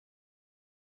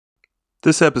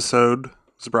This episode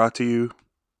is brought to you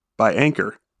by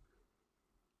Anchor.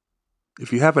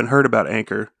 If you haven't heard about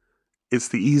Anchor, it's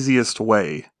the easiest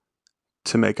way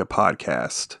to make a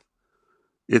podcast.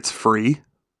 It's free.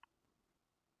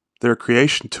 There are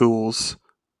creation tools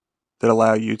that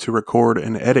allow you to record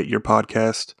and edit your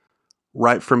podcast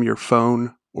right from your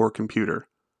phone or computer.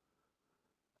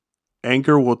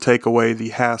 Anchor will take away the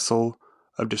hassle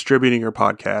of distributing your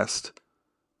podcast.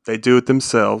 They do it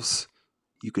themselves.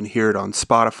 You can hear it on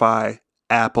Spotify,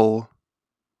 Apple,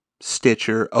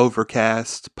 Stitcher,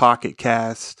 Overcast, Pocket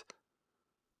Cast,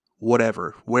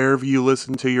 whatever. Wherever you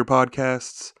listen to your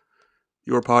podcast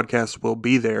will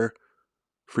be there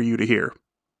for you to hear.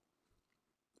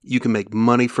 You can make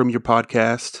money from your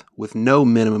podcast with no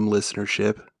minimum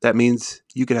listenership. That means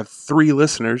you can have 3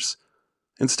 listeners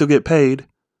and still get paid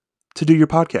to do your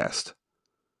podcast.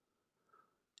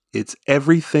 It's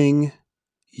everything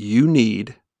you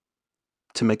need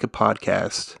to make a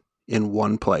podcast in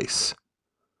one place.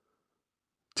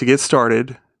 To get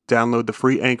started, download the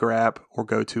free Anchor app or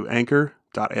go to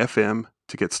anchor.fm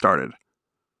to get started.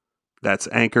 That's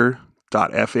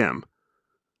anchor.fm.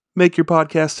 Make your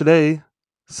podcast today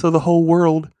so the whole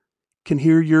world can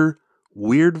hear your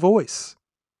weird voice.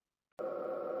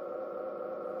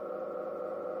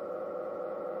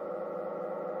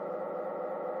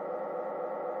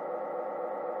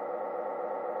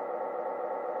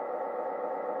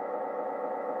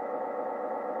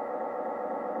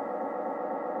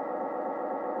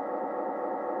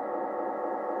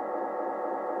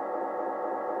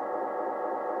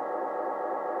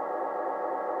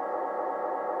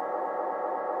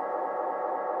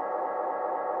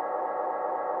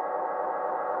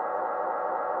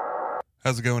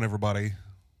 How's it going, everybody?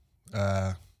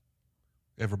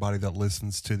 Everybody that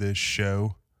listens to this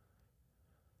show.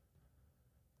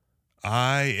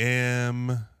 I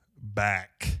am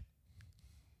back.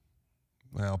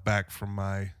 Well, back from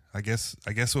my, I guess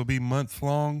it would be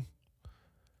month-long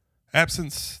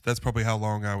absence. That's probably how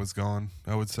long I was gone,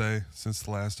 I would say, since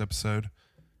the last episode.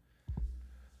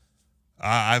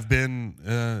 I've been,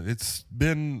 it's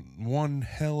been one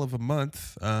hell of a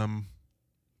month.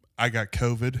 I got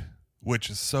COVID,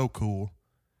 which is so cool.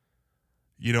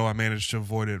 You know, I managed to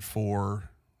avoid it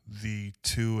for the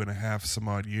 2.5 some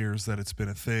odd years that it's been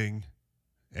a thing.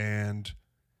 And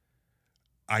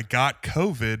I got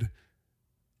COVID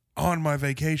on my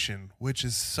vacation, which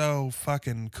is so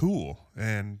fucking cool.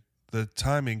 And the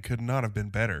timing could not have been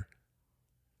better.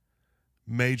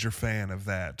 Major fan of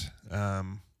that.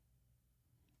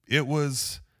 It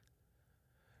was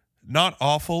not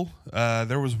awful.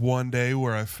 There was one day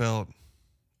where I felt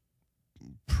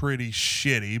pretty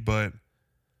shitty, but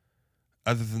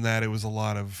other than that, it was a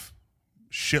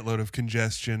shitload of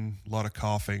congestion, a lot of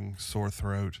coughing, sore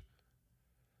throat.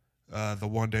 The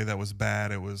one day that was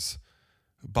bad, it was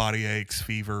body aches,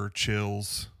 fever,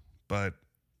 chills, but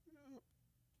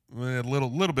a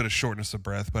little bit of shortness of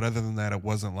breath. But other than that, it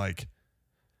wasn't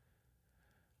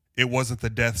the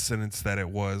death sentence that it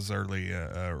was early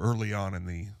on in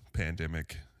the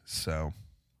pandemic. So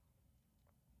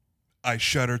I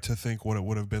shudder to think what it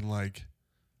would have been like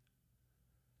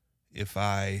if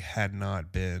I had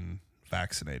not been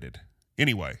vaccinated.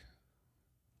 Anyway,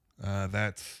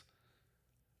 that's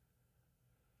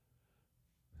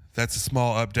a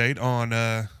small update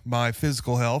on my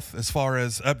physical health. As far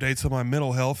as updates on my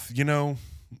mental health, you know,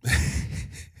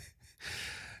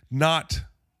 not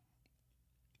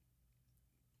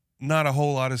a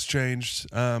whole lot has changed,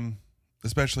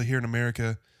 especially here in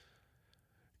America.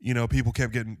 You know, people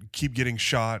keep getting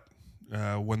shot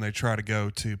when they try to go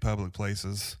to public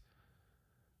places.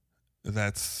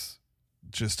 That's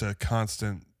just a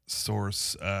constant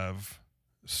source of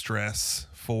stress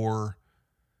for,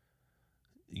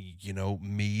 you know,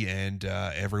 me and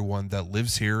everyone that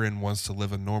lives here and wants to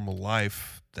live a normal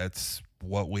life. That's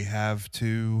what we have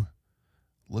to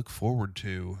look forward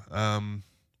to.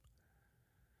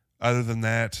 Other than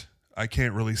that, I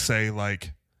can't really say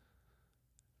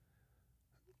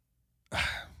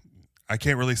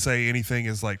anything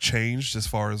is changed as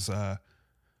far as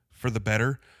for the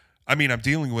better. I mean, I'm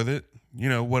dealing with it. You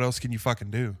know, what else can you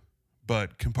fucking do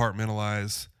but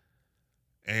compartmentalize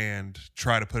and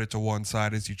try to put it to one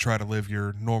side as you try to live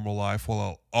your normal life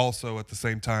while also at the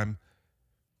same time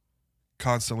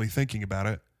constantly thinking about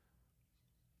it.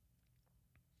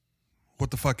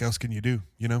 What the fuck else can you do?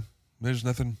 You know, there's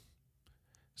nothing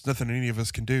any of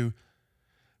us can do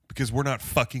because we're not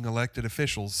fucking elected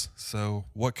officials. So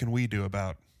what can we do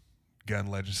about gun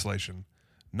legislation?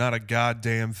 Not a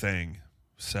goddamn thing.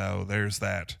 So there's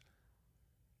that.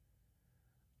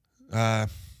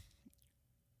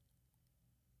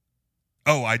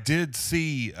 Oh, I did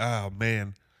see. Oh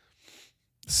man,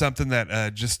 something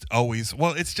that just always.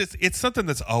 Well, it's something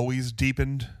that's always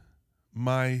deepened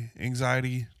my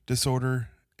anxiety disorder,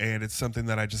 and it's something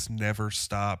that I just never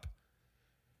stop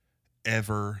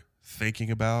ever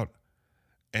thinking about,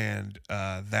 and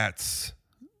that's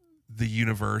the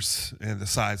universe and the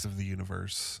size of the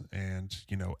universe, and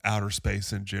outer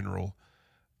space in general.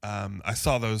 I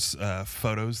saw those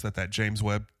photos that James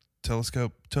Webb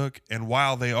telescope took, and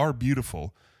while they are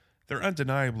beautiful, they're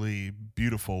undeniably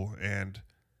beautiful. And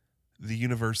the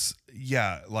universe,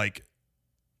 yeah, like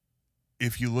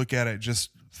if you look at it just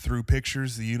through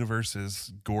pictures, the universe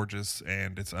is gorgeous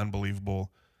and it's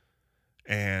unbelievable.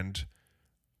 And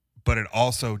but it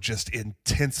also just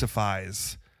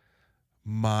intensifies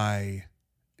my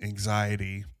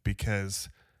anxiety because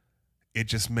it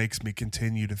just makes me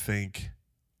continue to think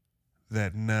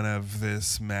that none of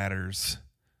this matters.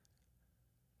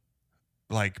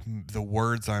 Like the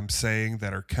words I'm saying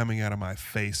that are coming out of my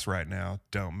face right now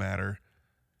don't matter.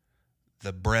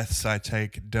 The breaths I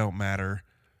take don't matter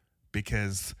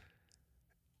because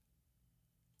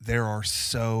there are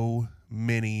so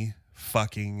many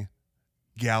fucking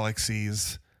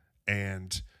galaxies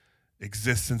and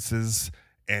existences,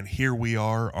 and here we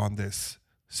are on this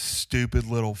stupid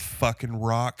little fucking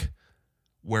rock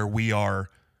where we are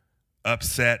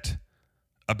upset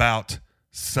about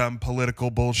some political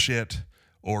bullshit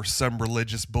or some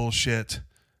religious bullshit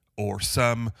or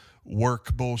some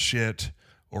work bullshit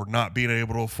or not being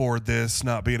able to afford this,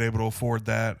 not being able to afford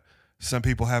that, some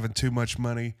people having too much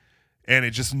money,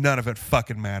 and none of it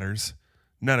fucking matters.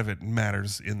 None of it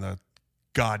matters in the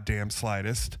goddamn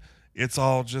slightest. It's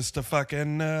all just a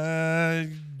fucking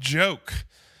joke.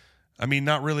 I mean,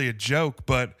 not really a joke,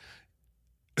 but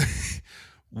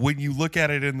when you look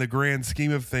at it in the grand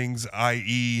scheme of things,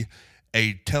 i.e.,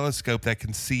 a telescope that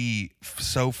can see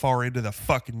so far into the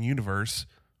fucking universe,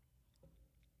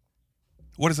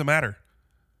 what does it matter?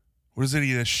 What does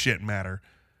any of this shit matter?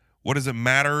 What does it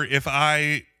matter if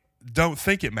I don't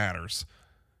think it matters?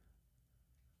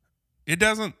 It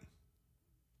doesn't.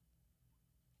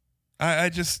 I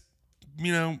just,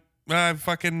 I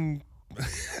fucking,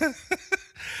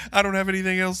 I don't have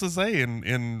anything else to say.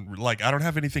 And like, I don't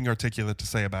have anything articulate to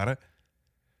say about it.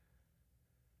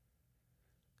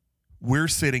 We're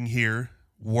sitting here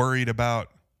worried about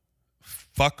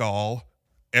fuck all,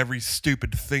 every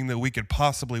stupid thing that we could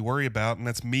possibly worry about, and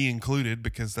that's me included,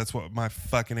 because that's what my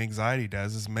fucking anxiety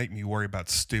does, is make me worry about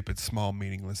stupid, small,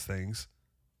 meaningless things.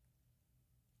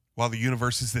 While the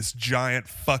universe is this giant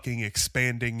fucking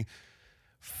expanding,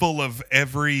 full of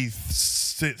every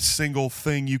single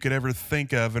thing you could ever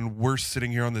think of, and we're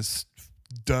sitting here on this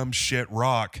dumb shit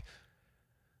rock.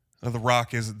 The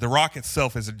rock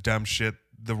itself isn't dumb shit.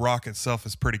 The rock itself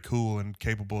is pretty cool and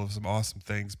capable of some awesome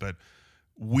things, but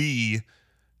we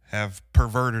have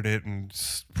perverted it and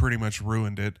pretty much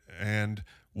ruined it, and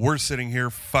we're sitting here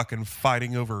fucking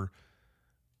fighting over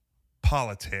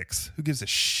politics. Who gives a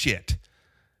shit?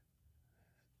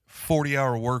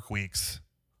 40-hour work weeks.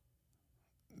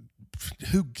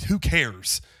 Who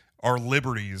cares? Our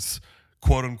liberties,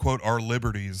 quote unquote, our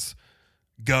liberties,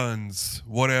 guns,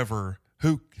 whatever.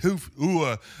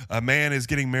 A man is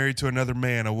getting married to another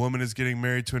man. A woman is getting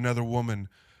married to another woman.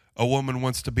 A woman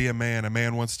wants to be a man. A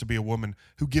man wants to be a woman.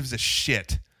 Who gives a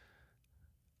shit?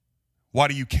 Why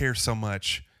do you care so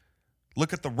much?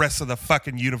 Look at the rest of the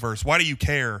fucking universe. Why do you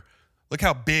care? Look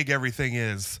how big everything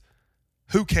is.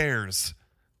 Who cares?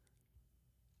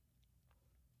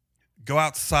 Go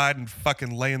outside and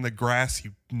fucking lay in the grass,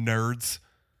 you nerds.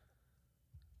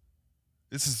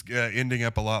 This is ending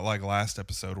up a lot like last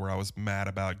episode where I was mad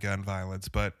about gun violence,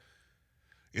 but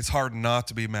it's hard not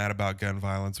to be mad about gun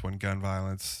violence when gun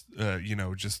violence,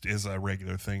 just is a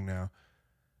regular thing now.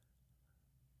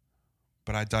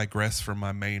 But I digress from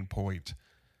my main point.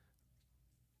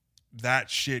 That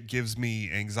shit gives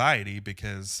me anxiety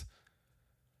because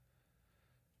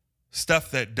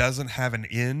stuff that doesn't have an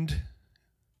end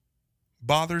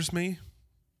bothers me.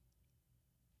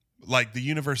 Like the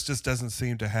universe just doesn't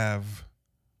seem to have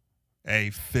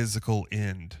a physical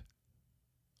end.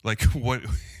 Like what?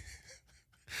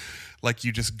 Like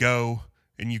you just go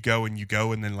and you go and you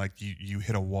go and then like you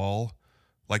hit a wall.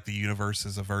 Like the universe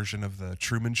is a version of the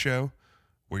Truman Show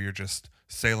where you're just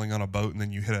sailing on a boat and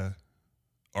then you hit a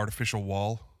artificial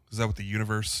wall. Is that what the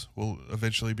universe will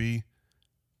eventually be?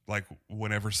 Like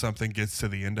whenever something gets to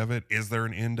the end of it, is there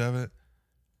an end of it?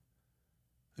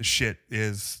 This shit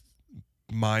is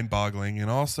mind-boggling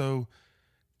and also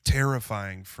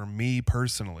terrifying for me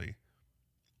personally.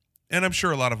 And I'm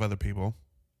sure a lot of other people.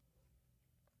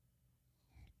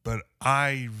 But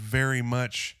I very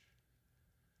much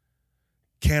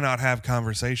cannot have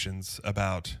conversations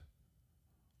about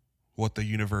what the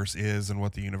universe is and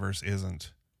what the universe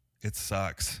isn't. It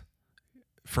sucks.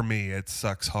 For me, it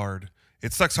sucks hard.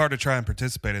 It sucks hard to try and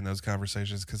participate in those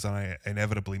conversations because I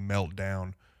inevitably melt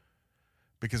down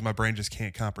because my brain just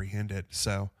can't comprehend it.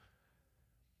 So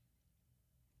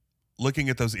looking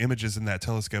at those images in that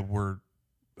telescope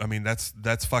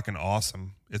that's fucking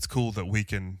awesome. It's cool that we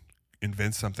can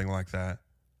invent something like that.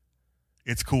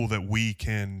 It's cool that we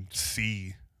can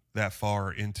see that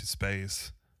far into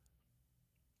space.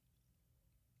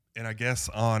 And I guess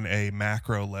on a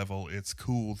macro level, it's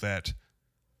cool that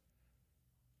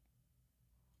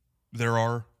there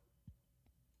are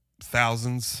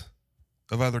thousands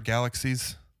of other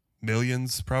galaxies,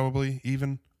 millions probably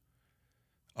even.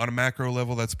 On a macro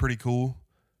level, that's pretty cool.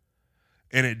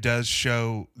 And it does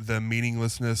show the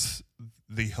meaninglessness,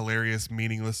 the hilarious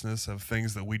meaninglessness of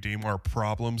things that we deem our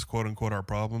problems, quote unquote, our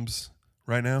problems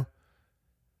right now.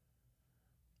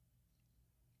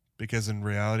 Because in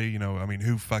reality,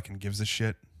 who fucking gives a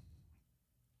shit?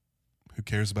 Who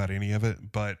cares about any of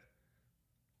it? But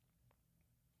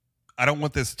I don't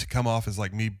want this to come off as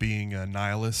like me being a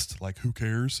nihilist, like who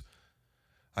cares?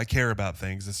 I care about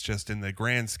things. It's just in the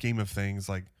grand scheme of things,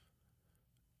 like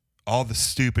all the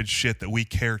stupid shit that we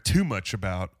care too much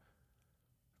about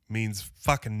means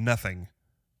fucking nothing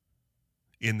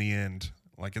in the end.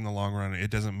 Like in the long run,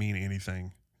 it doesn't mean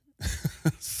anything.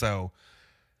 So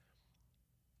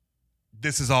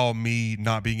this is all me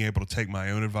not being able to take my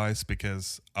own advice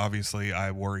because obviously I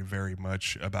worry very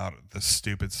much about the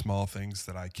stupid small things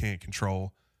that I can't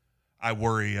control. I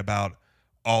worry about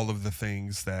all of the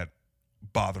things that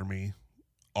bother me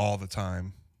all the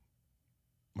time.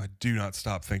 I do not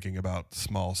stop thinking about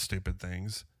small, stupid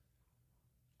things.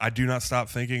 I do not stop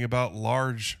thinking about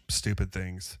large, stupid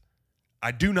things.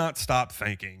 I do not stop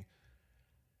thinking.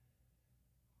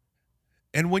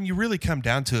 And when you really come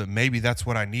down to it, maybe that's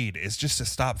what I need, is just to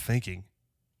stop thinking.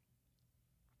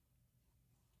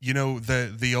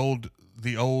 The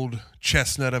old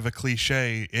chestnut of a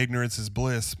cliche, ignorance is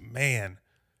bliss. Man,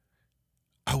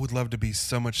 I would love to be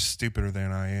so much stupider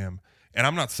than I am. And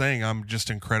I'm not saying I'm just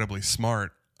incredibly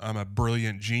smart. I'm a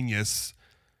brilliant genius.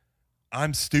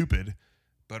 I'm stupid.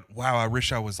 But wow, I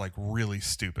wish I was like really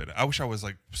stupid. I wish I was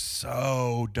like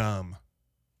so dumb.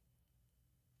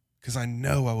 Because I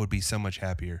know I would be so much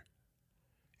happier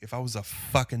if I was a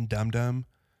fucking dum-dum,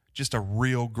 just a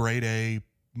real grade A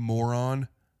moron.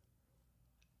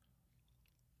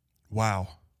 Wow.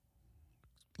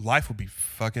 Life would be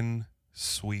fucking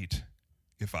sweet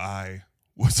if I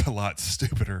was a lot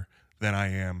stupider than I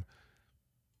am.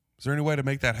 Is there any way to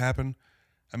make that happen?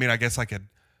 I mean, I guess I could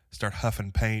start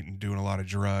huffing paint and doing a lot of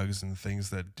drugs and things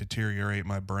that deteriorate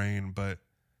my brain, but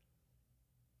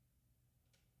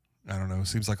I don't know. It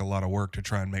seems like a lot of work to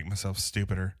try and make myself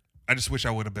stupider. I just wish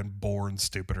I would have been born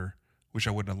stupider. Wish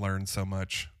I wouldn't have learned so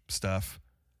much stuff.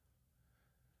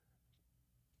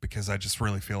 Because I just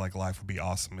really feel like life would be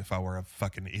awesome if I were a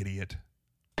fucking idiot.